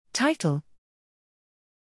Title: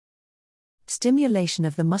 Stimulation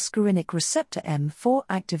of the muscarinic receptor M4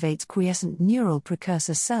 activates quiescent neural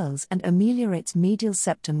precursor cells and ameliorates medial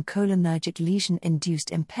septum cholinergic lesion-induced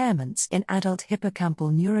impairments in adult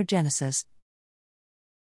hippocampal neurogenesis.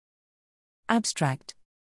 Abstract: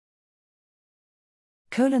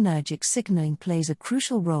 Cholinergic signaling plays a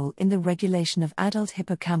crucial role in the regulation of adult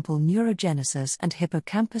hippocampal neurogenesis and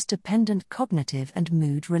hippocampus-dependent cognitive and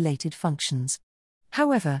mood-related functions.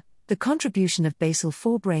 However, the contribution of basal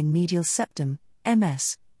forebrain medial septum,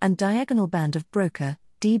 MS, and diagonal band of Broca,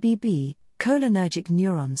 DBB, cholinergic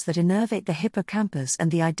neurons that innervate the hippocampus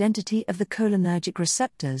and the identity of the cholinergic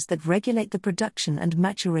receptors that regulate the production and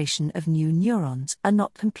maturation of new neurons are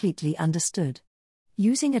not completely understood.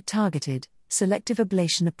 Using a targeted, selective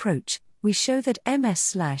ablation approach, we show that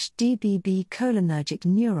MS/DBB cholinergic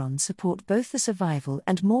neurons support both the survival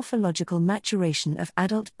and morphological maturation of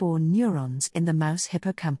adult-born neurons in the mouse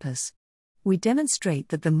hippocampus. We demonstrate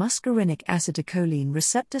that the muscarinic acetylcholine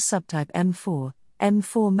receptor subtype M4,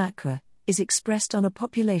 M4 macra, is expressed on a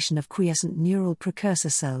population of quiescent neural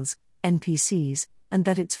precursor cells, NPCs, and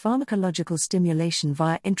that its pharmacological stimulation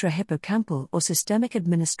via intrahippocampal or systemic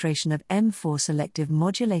administration of M4 selective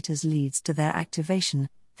modulators leads to their activation,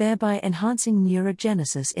 thereby enhancing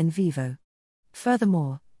neurogenesis in vivo.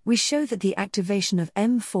 Furthermore, we show that the activation of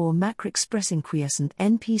M4 macra-expressing quiescent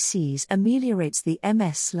NPCs ameliorates the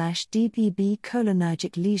MS/DBB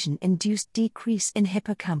cholinergic lesion-induced decrease in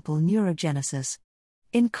hippocampal neurogenesis.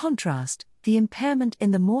 In contrast, the impairment in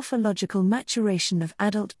the morphological maturation of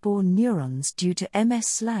adult-born neurons due to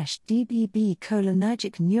MS/DBB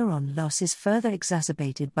cholinergic neuron loss is further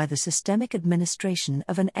exacerbated by the systemic administration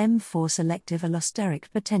of an M4 selective allosteric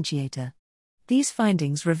potentiator. These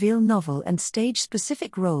findings reveal novel and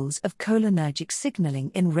stage-specific roles of cholinergic signaling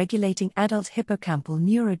in regulating adult hippocampal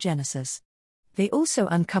neurogenesis. They also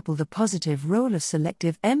uncouple the positive role of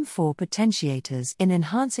selective M4 potentiators in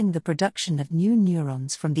enhancing the production of new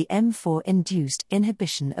neurons from the M4-induced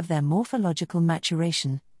inhibition of their morphological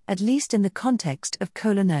maturation, at least in the context of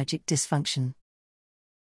cholinergic dysfunction.